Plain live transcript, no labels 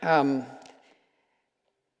Um,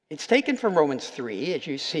 it's taken from Romans 3, as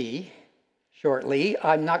you see shortly.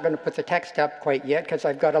 I'm not going to put the text up quite yet because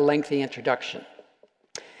I've got a lengthy introduction.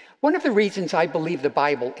 One of the reasons I believe the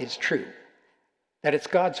Bible is true, that it's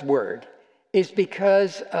God's word, is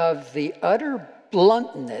because of the utter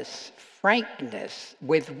bluntness, frankness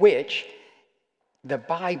with which the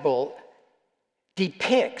Bible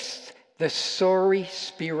depicts the sorry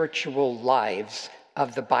spiritual lives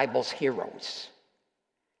of the Bible's heroes.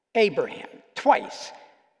 Abraham, twice,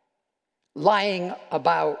 lying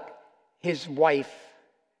about his wife,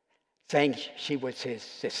 saying she was his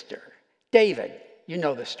sister. David, you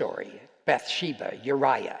know the story, Bathsheba,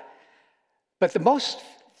 Uriah. But the most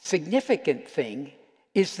significant thing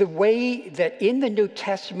is the way that in the New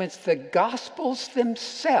Testament, the Gospels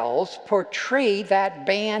themselves portray that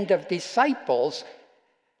band of disciples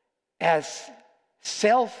as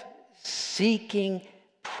self-seeking,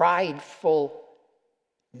 prideful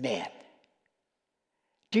men.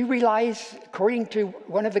 Do you realize, according to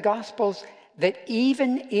one of the Gospels, that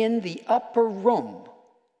even in the upper room,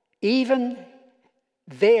 even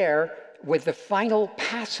there with the final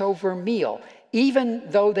Passover meal, even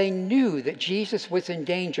though they knew that Jesus was in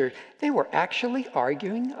danger, they were actually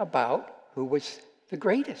arguing about who was the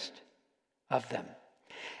greatest of them.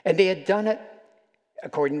 And they had done it,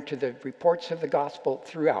 according to the reports of the gospel,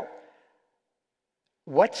 throughout.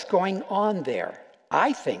 What's going on there?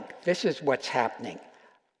 I think this is what's happening.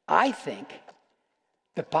 I think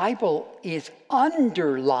the Bible is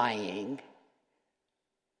underlying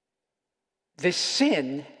the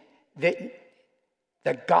sin that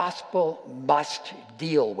the gospel must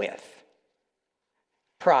deal with: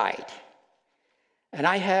 pride. And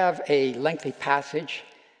I have a lengthy passage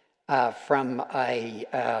from a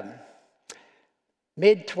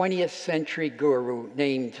mid-20th century guru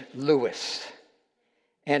named Lewis.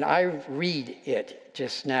 And I read it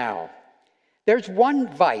just now. There's one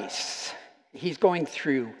vice. He's going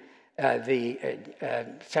through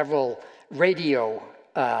several radio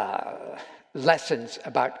lessons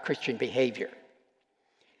about Christian behavior.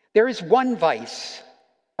 There is one vice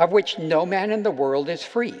of which no man in the world is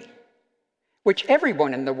free, which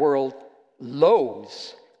everyone in the world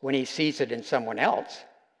loathes when he sees it in someone else,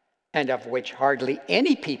 and of which hardly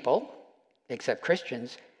any people, except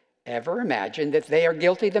Christians, ever imagine that they are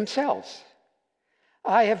guilty themselves.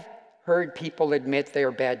 I have heard people admit they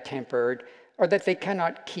are bad-tempered, or that they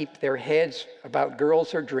cannot keep their heads about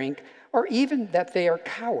girls or drink, or even that they are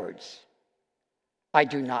cowards. I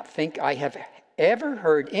do not think I have ever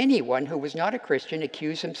heard anyone who was not a Christian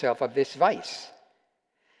accuse himself of this vice.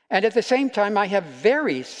 And at the same time, I have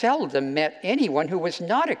very seldom met anyone who was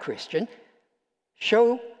not a Christian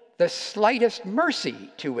show the slightest mercy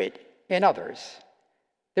to it in others.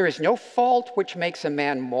 There is no fault which makes a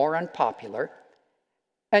man more unpopular,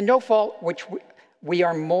 and no fault which we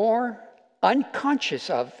are more unconscious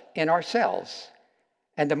of in ourselves.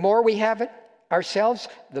 And the more we have it ourselves,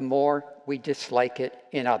 the more we dislike it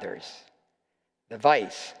in others. The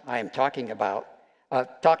vice I am talking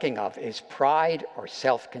of is pride or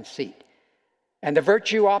self-conceit. And the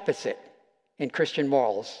virtue opposite in Christian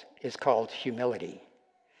morals is called humility.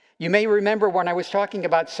 You may remember when I was talking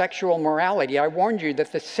about sexual morality, I warned you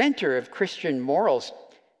that the center of Christian morals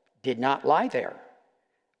did not lie there.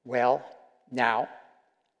 Well, now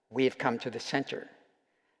we have come to the center.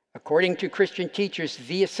 According to Christian teachers,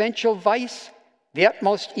 the essential vice, the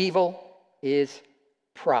utmost evil, is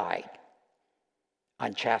pride.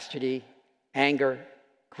 Unchastity, anger,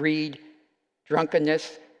 greed,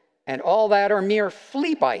 drunkenness, and all that are mere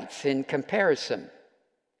flea bites in comparison.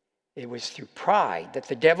 It was through pride that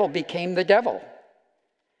the devil became the devil.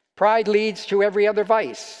 Pride leads to every other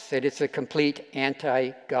vice. It is a complete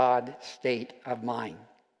anti-God state of mind.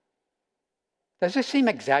 Does this seem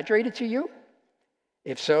exaggerated to you?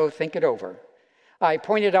 If so, think it over. I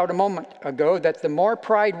pointed out a moment ago that the more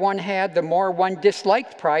pride one had, the more one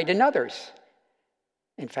disliked pride in others.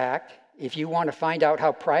 In fact, if you want to find out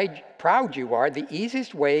how proud you are, the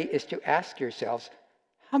easiest way is to ask yourselves,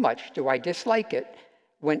 how much do I dislike it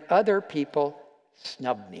when other people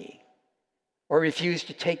snub me, or refuse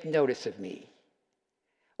to take notice of me,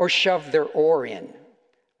 or shove their oar in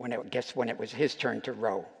when it was his turn to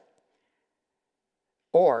row,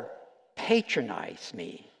 or patronize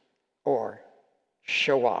me, or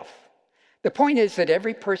show off. The point is that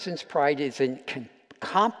every person's pride is in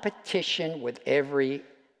competition with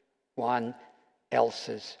everyone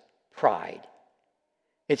else's pride.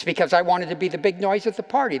 It's because I wanted to be the big noise at the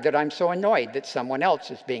party that I'm so annoyed that someone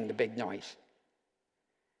else is being the big noise.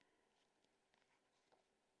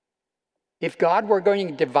 If God were going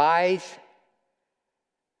to devise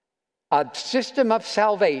a system of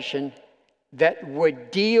salvation that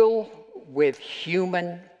would deal with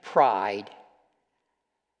human pride,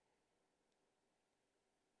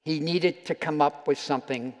 he needed to come up with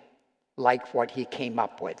something like what he came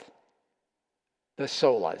up with. The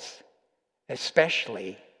solas,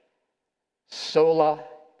 especially sola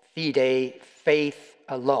fide, faith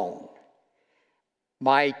alone.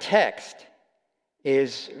 My text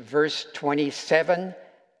is verse 27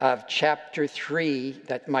 of chapter 3,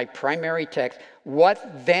 that's my primary text.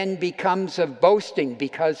 What then becomes of boasting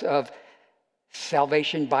because of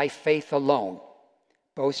salvation by faith alone?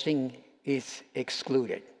 Boasting is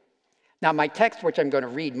excluded. Now, my text, which I'm going to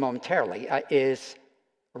read momentarily, is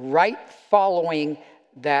right following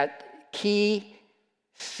that key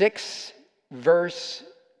 6-verse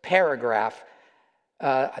paragraph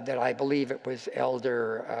that I believe it was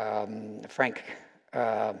Elder Frank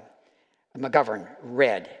McGovern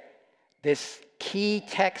read. This key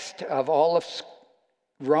text of all of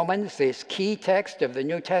Romans, this key text of the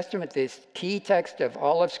New Testament, this key text of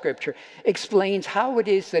all of Scripture explains how it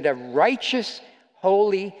is that a righteous,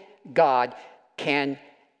 holy God can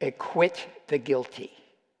acquit the guilty,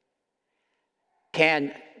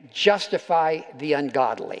 can justify the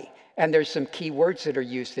ungodly. And there's some key words that are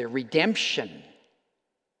used there. Redemption.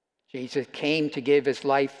 Jesus came to give his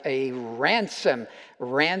life a ransom.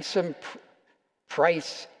 Ransom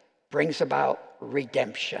price brings about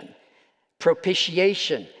redemption.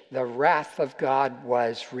 Propitiation. The wrath of God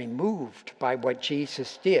was removed by what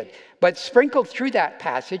Jesus did. But sprinkled through that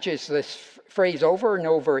passage is this phrase over and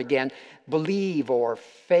over again, believe or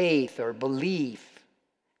faith or belief.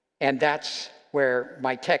 And that's where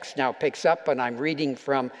my text now picks up, and I'm reading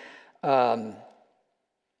from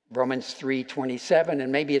Romans 3:27,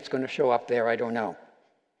 and maybe it's going to show up there, I don't know.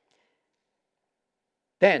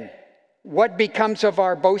 Then, what becomes of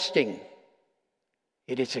our boasting?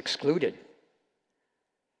 It is excluded.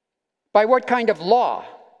 By what kind of law?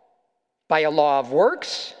 By a law of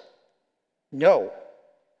works? No,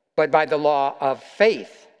 but by the law of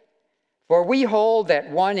faith. For we hold that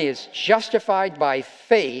one is justified by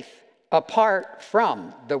faith apart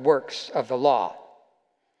from the works of the law.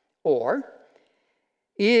 Or,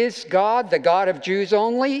 is God the God of Jews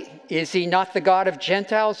only? Is he not the God of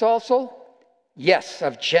Gentiles also? Yes,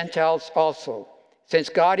 of Gentiles also, since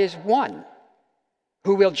God is one,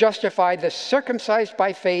 who will justify the circumcised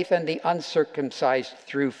by faith and the uncircumcised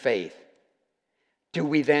through faith. Do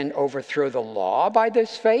we then overthrow the law by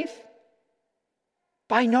this faith?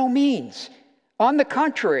 By no means. On the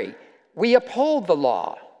contrary, we uphold the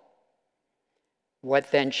law.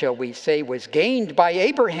 What then shall we say was gained by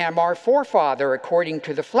Abraham, our forefather, according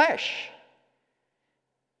to the flesh?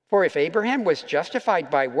 For if Abraham was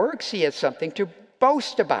justified by works, he has something to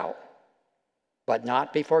boast about, but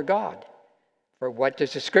not before God. For what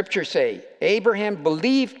does the Scripture say? Abraham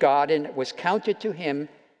believed God, and it was counted to him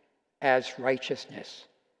as righteousness.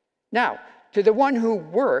 Now, to the one who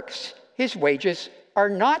works, his wages are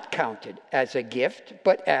not counted as a gift,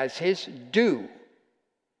 but as his due.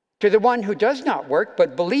 To the one who does not work,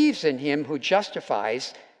 but believes in him who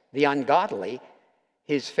justifies the ungodly,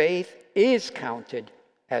 his faith is counted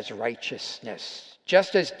as righteousness.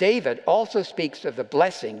 Just as David also speaks of the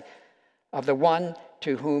blessing of the one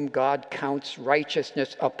to whom God counts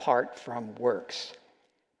righteousness apart from works.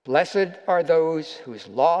 Blessed are those whose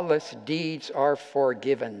lawless deeds are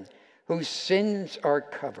forgiven, whose sins are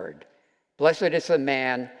covered. Blessed is the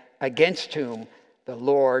man against whom the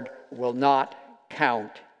Lord will not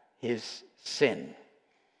count his sin.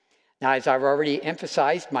 Now, as I've already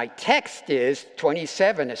emphasized, my text is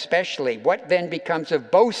 27 especially. What then becomes of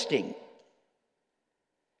boasting?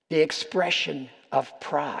 The expression of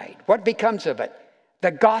pride. What becomes of it?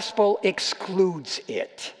 The gospel excludes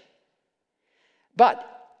it. But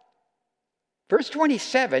verse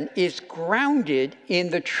 27 is grounded in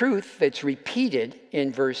the truth that's repeated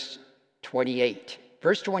in verse 28.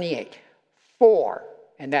 Verse 28, for,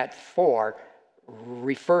 and that for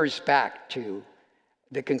refers back to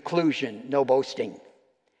the conclusion, no boasting.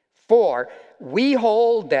 For we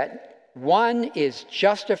hold that one is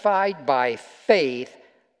justified by faith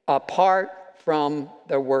apart from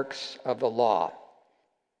the works of the law.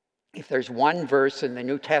 If there's one verse in the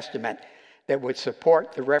New Testament that would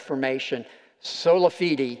support the Reformation, Sola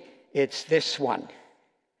Fide, it's this one.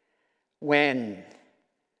 When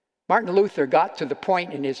Martin Luther got to the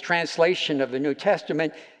point in his translation of the New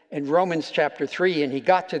Testament in Romans chapter 3, and he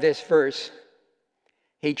got to this verse,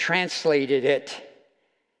 he translated it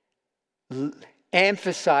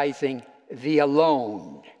emphasizing the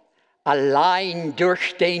alone, allein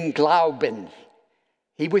durch den Glauben.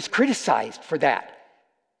 He was criticized for that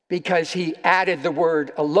because he added the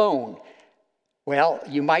word alone. Well,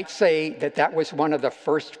 you might say that that was one of the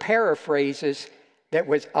first paraphrases that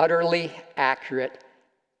was utterly accurate,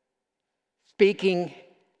 speaking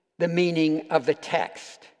the meaning of the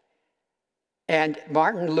text. And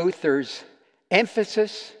Martin Luther's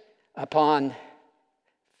emphasis upon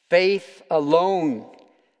faith alone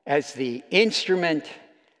as the instrument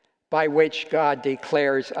by which God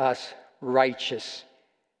declares us righteous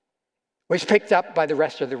was picked up by the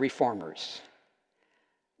rest of the reformers.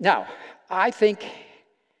 Now, I think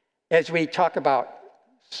as we talk about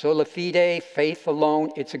sola fide, faith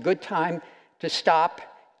alone, it's a good time to stop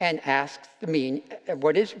and ask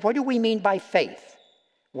what do we mean by faith?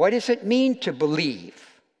 What does it mean to believe?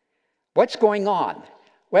 What's going on?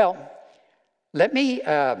 Well, let me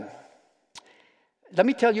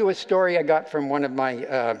tell you a story I got from one of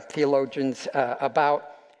my theologians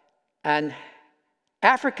about an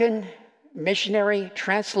African missionary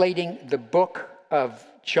translating the book of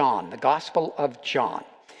John, the Gospel of John.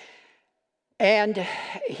 And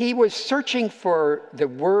he was searching for the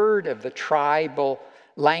word of the tribal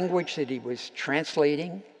language that he was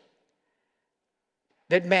translating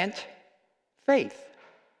that meant faith,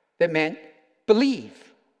 that meant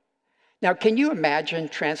believe. Now, can you imagine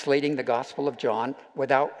translating the Gospel of John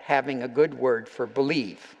without having a good word for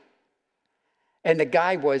believe? And the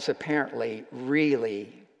guy was apparently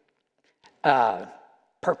really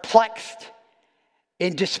perplexed,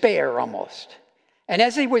 in despair almost. And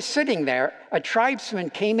as he was sitting there, a tribesman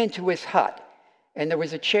came into his hut, and there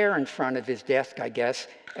was a chair in front of his desk, I guess,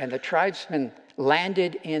 and the tribesman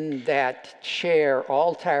landed in that chair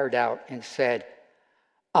all tired out and said,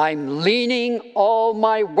 "I'm leaning all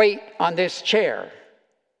my weight on this chair."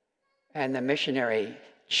 And the missionary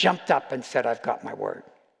jumped up and said, "I've got my word."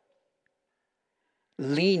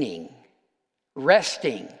 Leaning,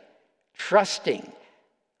 resting, trusting.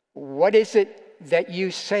 What is it that you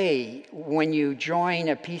say when you join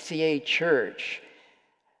a PCA church?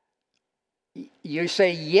 You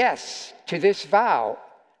say yes to this vow.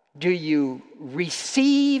 Do you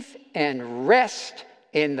receive and rest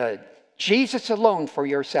in the Jesus alone for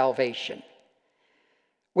your salvation?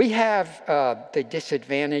 We have the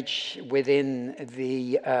disadvantage within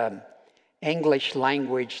the English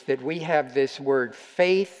language that we have this word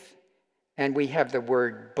faith and we have the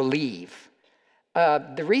word believe.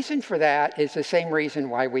 The reason for that is the same reason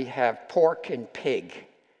why we have pork and pig.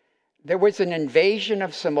 There was an invasion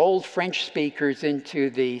of some old French speakers into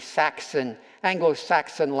the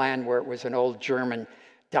Anglo-Saxon land where it was an old German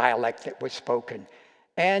dialect that was spoken.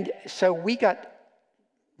 And so we've got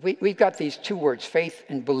these two words, faith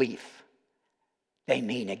and belief. They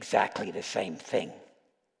mean exactly the same thing.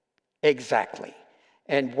 Exactly.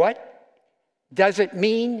 And what does it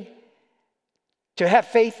mean to have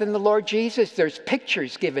faith in the Lord Jesus? There's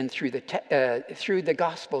pictures given through the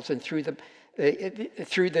Gospels and through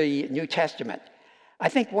the New Testament. I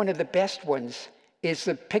think one of the best ones is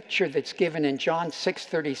the picture that's given in John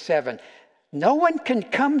 6:37. "No one can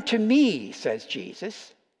come to me," says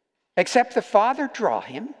Jesus, "except the Father draw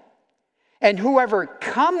him. And whoever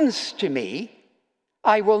comes to me,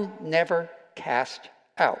 I will never cast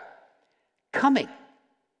out." Coming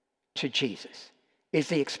to Jesus is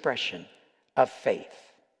the expression of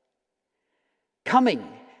faith.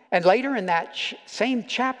 Coming. And later in that same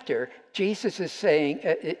chapter, Jesus is saying,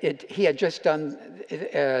 he had just done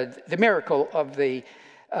the miracle of the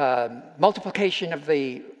multiplication of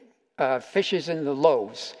the fishes and the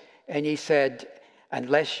loaves. And he said,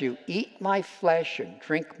 "Unless you eat my flesh and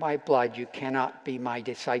drink my blood, you cannot be my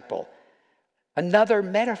disciple." Another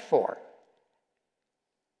metaphor.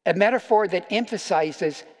 A metaphor that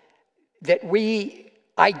emphasizes that we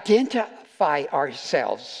identify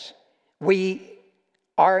ourselves. We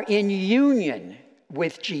are in union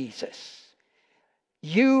with Jesus.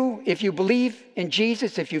 If you believe in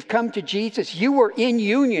Jesus, if you've come to Jesus, you were in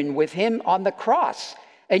union with him on the cross,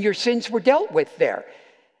 and your sins were dealt with there.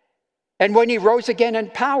 And when he rose again in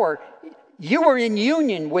power, you were in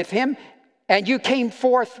union with him, and you came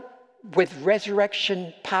forth with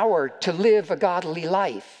resurrection power to live a godly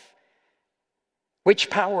life, which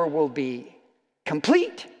power will be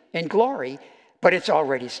complete in glory, but it's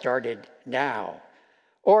already started now.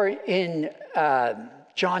 Or in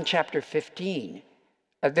John chapter 15,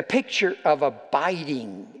 the picture of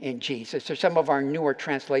abiding in Jesus, or some of our newer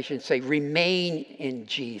translations say remain in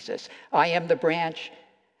Jesus. I am the branch,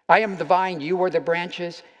 I am the vine, you are the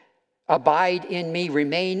branches. Abide in me,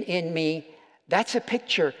 remain in me. That's a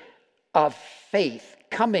picture of faith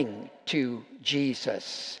coming to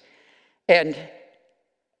Jesus. And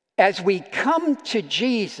as we come to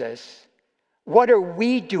Jesus, what are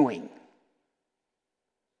we doing?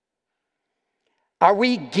 Are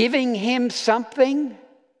we giving him something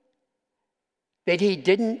that he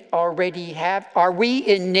didn't already have? Are we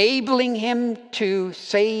enabling him to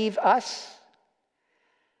save us?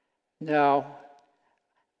 No.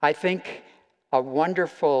 I think a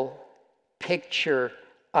wonderful picture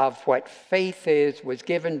of what faith is was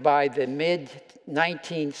given by the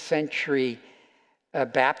mid-19th century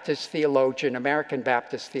Baptist theologian, American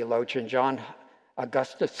Baptist theologian, John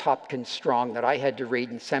Augustus Hopkins Strong, that I had to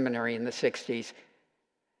read in seminary in the 60s.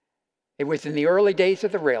 It was in the early days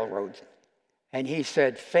of the railroad. And he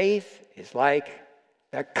said, faith is like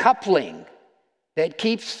the coupling that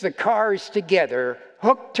keeps the cars together,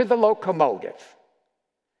 hooked to the locomotive.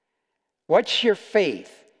 What's your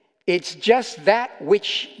faith? It's just that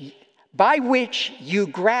by which you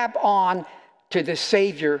grab on to the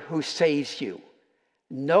Savior who saves you.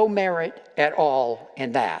 No merit at all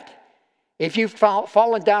in that. If you've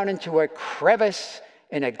fallen down into a crevice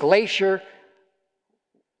in a glacier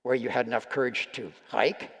where you had enough courage to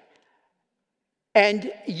hike,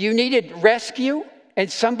 and you needed rescue,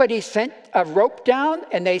 and somebody sent a rope down,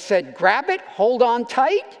 and they said, grab it, hold on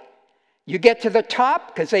tight. You get to the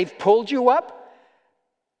top because they've pulled you up.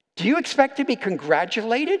 Do you expect to be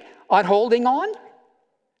congratulated on holding on?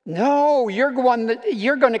 No, you're going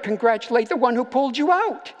to congratulate the one who pulled you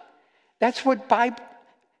out. That's what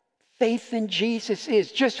faith in Jesus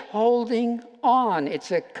is, just holding on.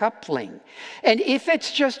 It's a coupling. And if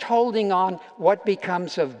it's just holding on, what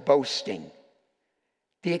becomes of boasting?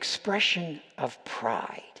 The expression of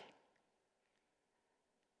pride.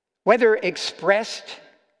 Whether expressed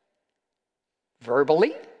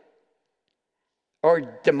verbally or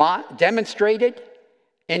demonstrated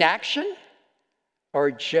in action, or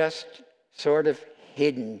just sort of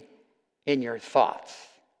hidden in your thoughts.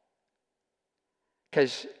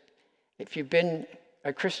 Because if you've been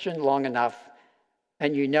a Christian long enough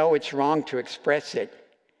and you know it's wrong to express it,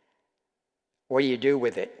 what do you do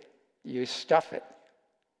with it? You stuff it.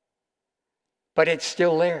 But it's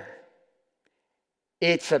still there.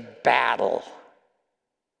 It's a battle.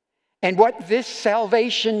 And what this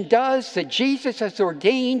salvation does, that Jesus has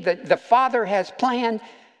ordained, that the Father has planned,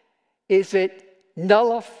 is it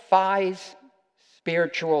nullifies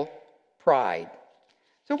spiritual pride.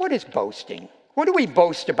 So what is boasting? What do we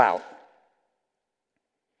boast about?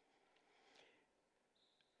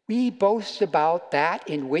 We boast about that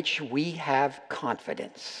in which we have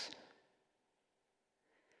confidence.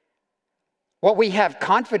 What we have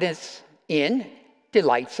confidence in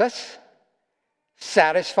delights us,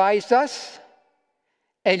 satisfies us,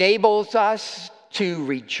 enables us to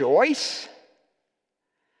rejoice.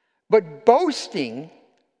 But boasting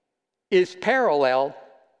is parallel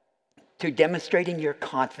to demonstrating your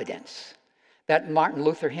confidence. That Martin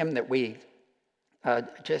Luther hymn that we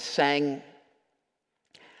just sang,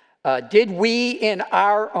 did we in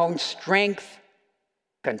our own strength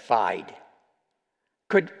confide?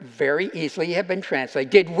 Could very easily have been translated.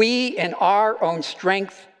 Did we in our own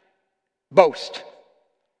strength boast?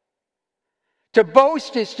 To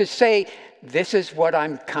boast is to say, this is what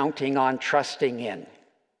I'm counting on, trusting in.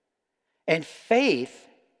 And faith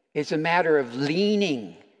is a matter of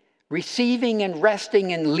leaning, receiving and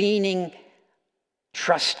resting and leaning,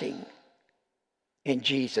 trusting in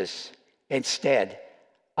Jesus instead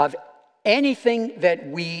of anything that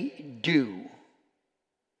we do.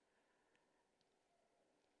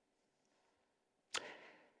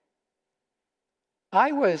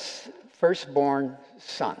 I was firstborn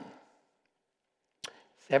son.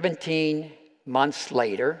 17 months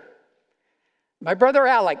later, my brother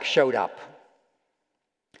Alec showed up.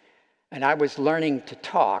 And I was learning to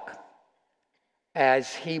talk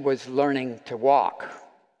as he was learning to walk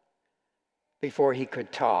before he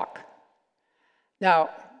could talk. Now,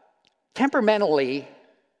 temperamentally,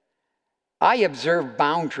 I observe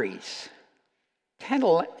boundaries.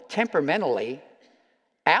 Temperamentally,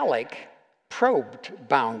 Alec probed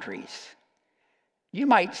boundaries. You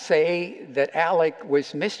might say that Alec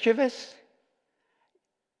was mischievous.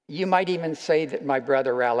 You might even say that my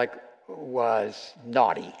brother Alec was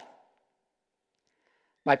naughty.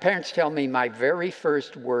 My parents tell me my very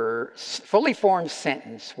first word, fully formed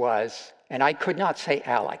sentence was, and I could not say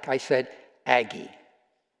Alec, I said Aggie.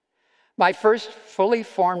 My first fully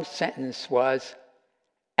formed sentence was,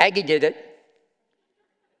 Aggie did it.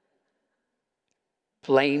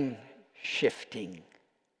 Blame shifting,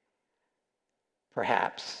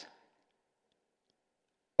 perhaps.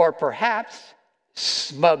 Or perhaps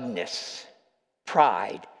smugness,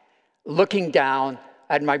 pride, looking down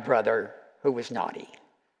at my brother who was naughty.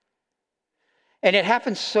 And it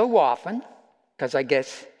happened so often, because I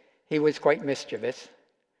guess he was quite mischievous,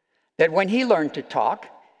 that when he learned to talk,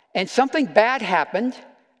 and something bad happened,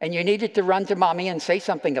 and you needed to run to mommy and say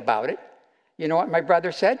something about it, you know what my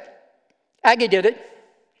brother said? Aggie did it.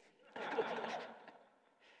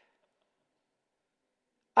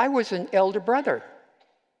 I was an elder brother.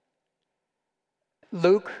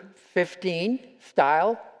 Luke 15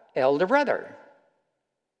 style elder brother.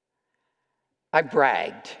 I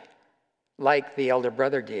bragged like the elder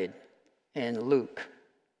brother did in Luke.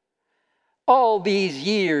 All these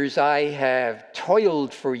years I have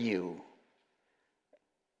toiled for you,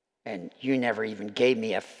 and you never even gave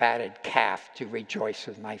me a fatted calf to rejoice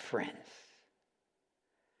with my friends.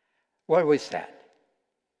 What was that?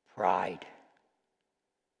 Pride.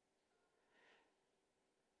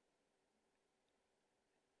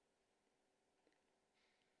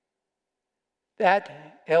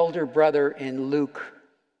 That elder brother in Luke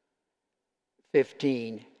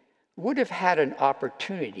 15 would have had an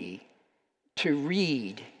opportunity to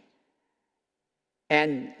read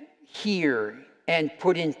and hear and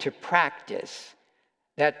put into practice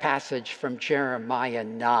that passage from Jeremiah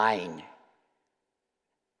 9,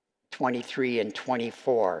 23 and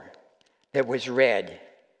 24 that was read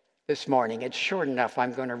this morning. It's short enough,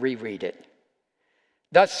 I'm going to reread it.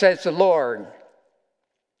 Thus says the Lord,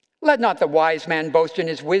 let not the wise man boast in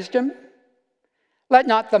his wisdom. Let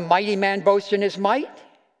not the mighty man boast in his might.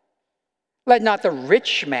 Let not the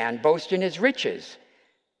rich man boast in his riches.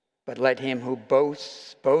 But let him who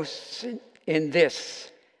boasts in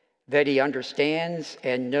this, that he understands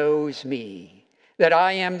and knows me, that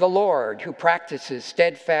I am the Lord who practices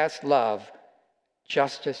steadfast love,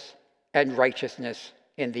 justice, and righteousness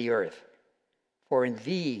in the earth. For in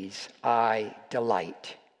these I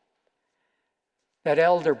delight. That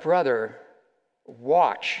elder brother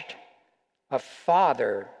watched a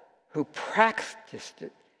father who practiced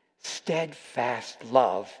steadfast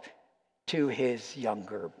love to his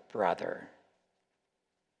younger brother.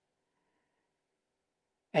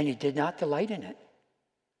 And he did not delight in it.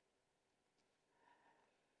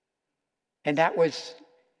 And that was,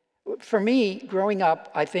 for me, growing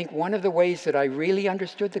up, I think one of the ways that I really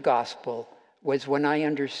understood the gospel was when I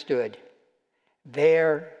understood,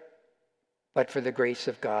 there, but for the grace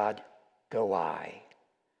of God, go I.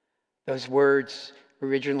 Those words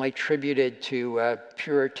originally attributed to a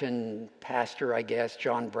Puritan pastor, I guess,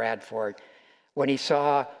 John Bradford, when he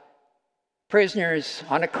saw prisoners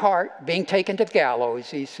on a cart being taken to the gallows,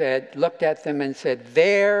 he said, looked at them and said,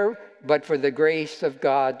 there, but for the grace of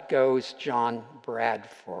God goes John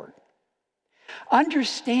Bradford.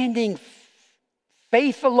 Understanding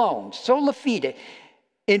faith alone, sola fide,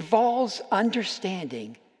 involves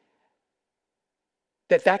understanding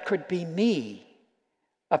that could be me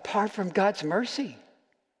apart from God's mercy.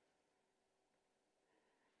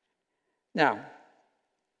 Now,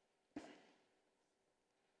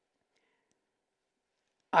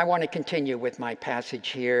 I want to continue with my passage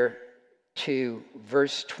here to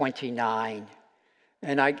verse 29.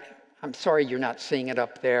 And I'm sorry you're not seeing it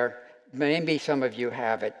up there. Maybe some of you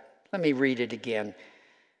have it. Let me read it again.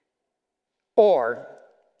 Or,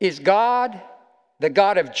 is God the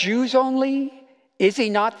God of Jews only? Is he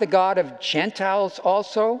not the God of Gentiles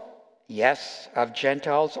also? Yes, of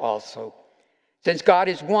Gentiles also. Since God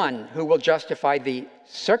is one who will justify the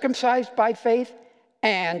circumcised by faith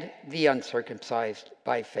and the uncircumcised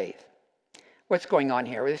by faith. What's going on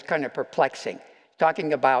here? It's kind of perplexing.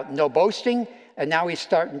 Talking about no boasting, and now he's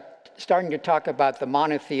starting to talk about the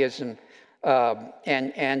monotheism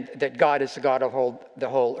and that God is the God of the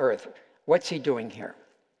whole earth. What's he doing here?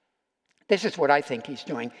 This is what I think he's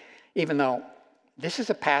doing, even though this is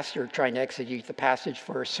a pastor trying to exegete the passage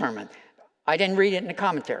for a sermon. I didn't read it in the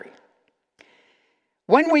commentary.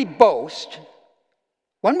 When we boast,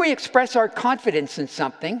 when we express our confidence in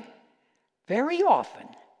something, very often,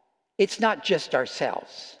 it's not just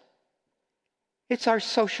ourselves. It's our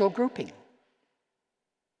social grouping.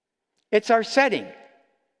 It's our setting.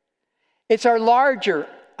 It's our larger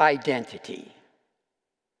identity.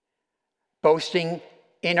 Boasting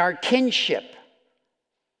in our kinship.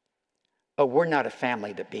 Oh, we're not a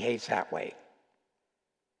family that behaves that way.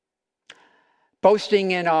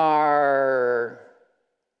 Boasting in our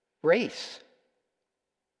race.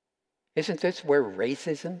 Isn't this where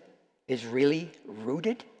racism is really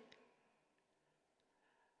rooted?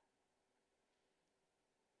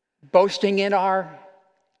 Boasting in our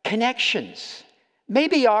connections.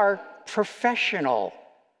 Maybe our professional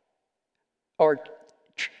or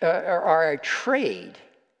our trade.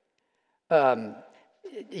 I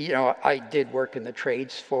did work in the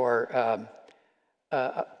trades for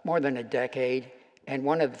more than a decade. And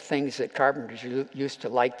one of the things that carpenters used to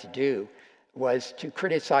like to do was to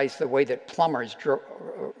criticize the way that plumbers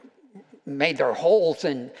made their holes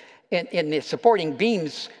in the supporting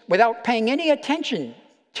beams without paying any attention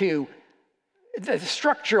to the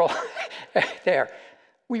structural there.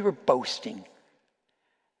 We were boasting.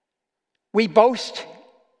 We boast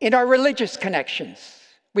in our religious connections.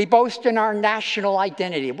 We boast in our national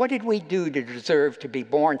identity. What did we do to deserve to be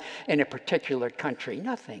born in a particular country?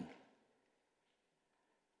 Nothing.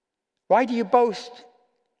 Why do you boast?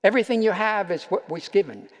 Everything you have is what was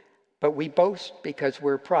given. But we boast because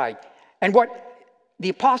we're pride. And what the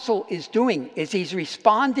apostle is doing is he's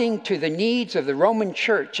responding to the needs of the Roman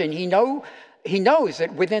church. And he knows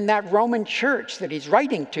that within that Roman church that he's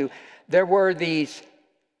writing to, there were these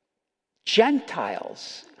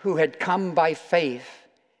Gentiles who had come by faith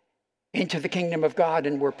into the kingdom of God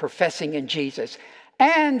and were professing in Jesus.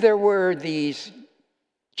 And there were these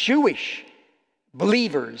Jewish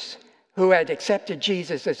believers who had accepted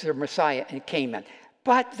Jesus as their Messiah and came in.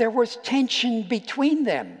 But there was tension between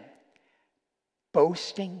them,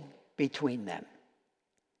 boasting between them.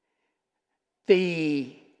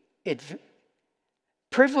 The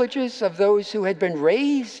privileges of those who had been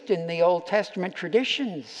raised in the Old Testament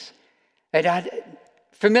traditions had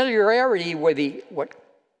familiarity with what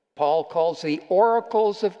Paul calls the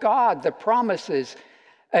oracles of God, the promises,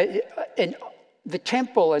 and the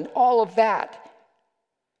temple and all of that.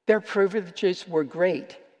 Their privileges were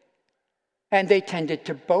great, and they tended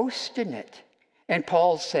to boast in it. And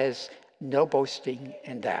Paul says, no boasting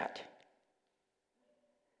in that.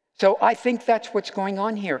 So I think that's what's going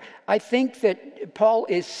on here. I think that Paul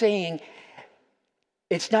is saying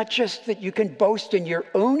it's not just that you can boast in your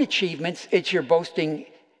own achievements, it's your boasting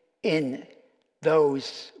in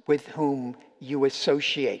those with whom you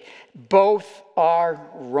associate. Both are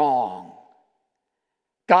wrong.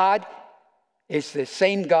 God is the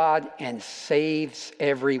same God and saves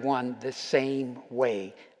everyone the same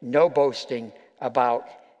way. No boasting about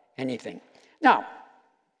anything. Now,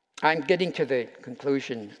 I'm getting to the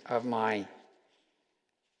conclusion of my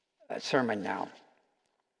sermon now.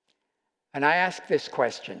 And I ask this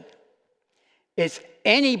question: is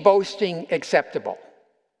any boasting acceptable?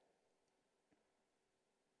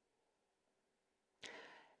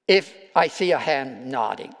 If I see a head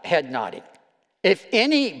nodding, if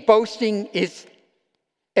any boasting is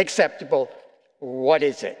acceptable, what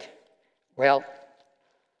is it? Well,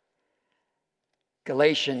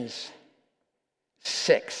 Galatians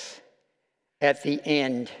 6, at the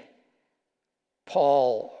end,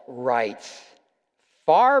 Paul writes,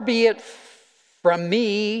 "Far be it from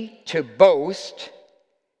me to boast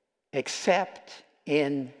except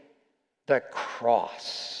in the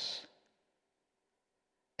cross.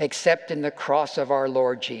 Except in the cross of our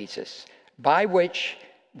Lord Jesus, by which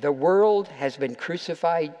the world has been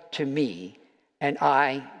crucified to me, and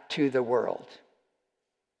I to the world."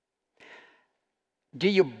 Do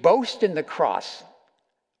you boast in the cross?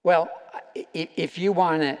 Well, if you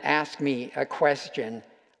want to ask me a question,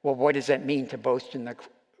 well, what does that mean to boast in the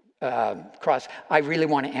cross? I really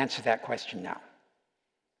want to answer that question now.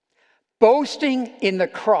 Boasting in the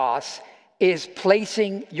cross is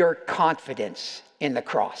placing your confidence in the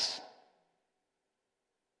cross.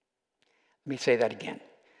 Let me say that again.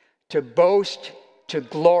 To boast, to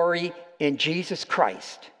glory in Jesus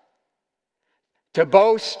Christ. To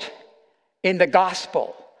boast in the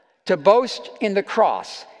gospel, to boast in the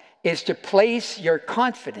cross, is to place your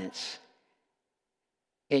confidence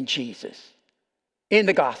in Jesus, in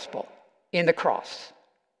the gospel, in the cross.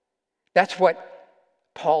 That's what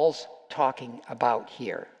Paul's talking about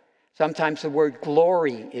here. Sometimes the word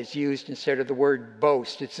glory is used instead of the word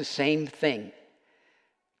boast. It's the same thing.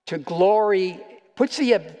 To glory puts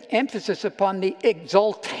the emphasis upon the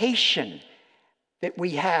exaltation that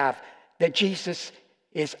we have, that Jesus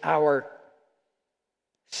is our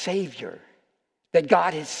Savior, that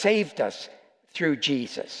God has saved us through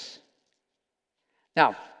Jesus.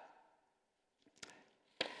 Now,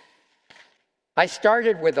 I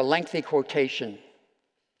started with a lengthy quotation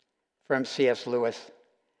from C.S. Lewis,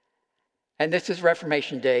 and this is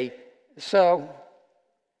Reformation Day, so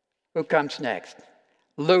who comes next?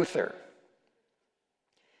 Luther.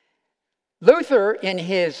 Luther, in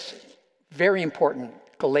his very important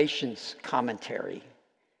Galatians commentary,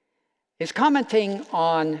 is commenting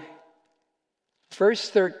on verse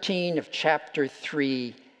 13 of chapter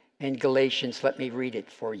 3 in Galatians. Let me read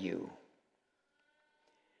it for you.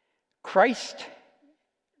 Christ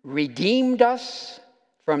redeemed us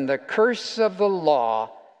from the curse of the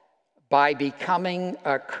law by becoming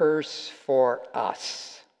a curse for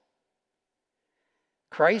us.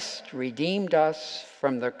 Christ redeemed us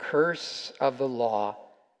from the curse of the law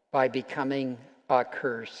by becoming a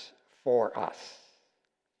curse for us.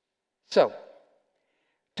 So,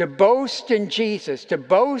 To boast in Jesus, to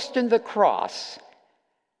boast in the cross,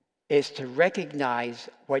 is to recognize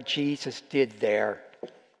what Jesus did there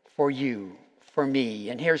for you, for me.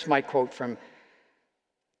 And here's my quote from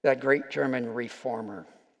that great German reformer.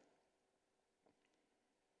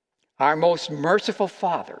 Our most merciful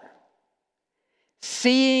Father,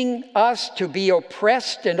 seeing us to be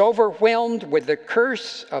oppressed and overwhelmed with the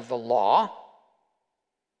curse of the law,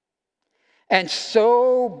 and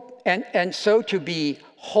so to be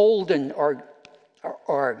holden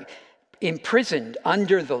or imprisoned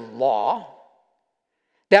under the law,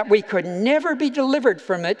 that we could never be delivered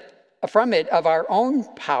from it of our own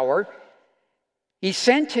power, he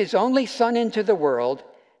sent his only Son into the world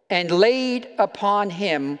and laid upon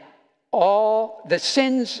him all the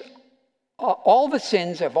sins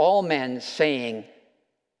of all men, saying,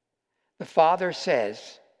 the Father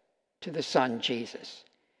says to the Son Jesus,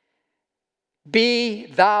 be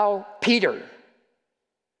thou Peter,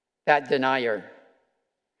 that denier,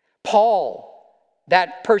 Paul,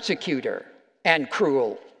 that persecutor and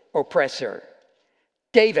cruel oppressor,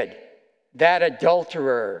 David, that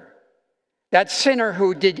adulterer, that sinner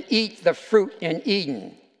who did eat the fruit in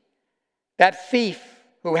Eden, that thief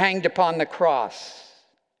who hanged upon the cross.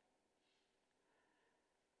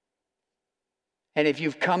 And if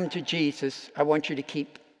you've come to Jesus, I want you to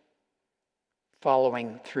keep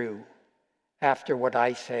following through after what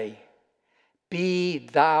I say. Be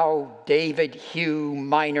thou David Hugh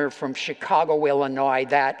Miner from Chicago, Illinois,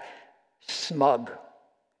 that smug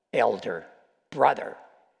elder brother,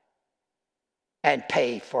 and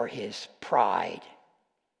pay for his pride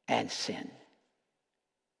and sin.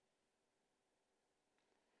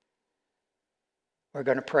 We're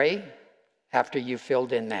going to pray after you've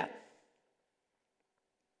filled in that.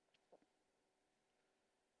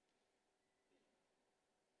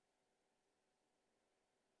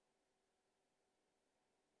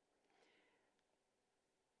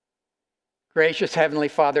 Gracious Heavenly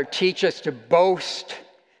Father, teach us to boast,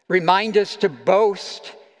 remind us to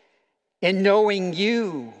boast in knowing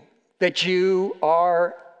you, that you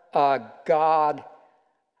are a God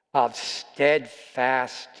of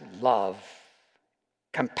steadfast love,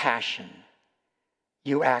 compassion.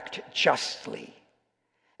 You act justly.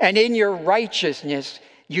 And in your righteousness,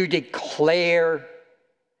 you declare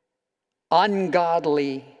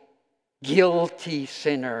ungodly, guilty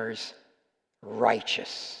sinners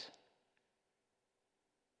righteous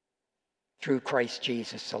through Christ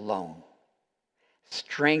Jesus alone.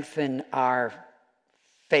 Strengthen our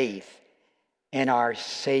faith in our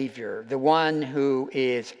Savior, the one who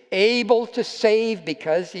is able to save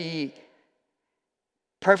because he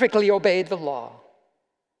perfectly obeyed the law,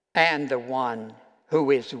 and the one who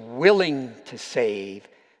is willing to save,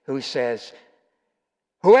 who says,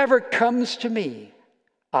 whoever comes to me,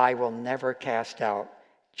 I will never cast out.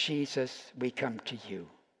 Jesus, we come to you.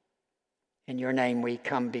 In your name we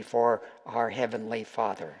come before our Heavenly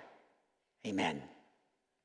Father. Amen.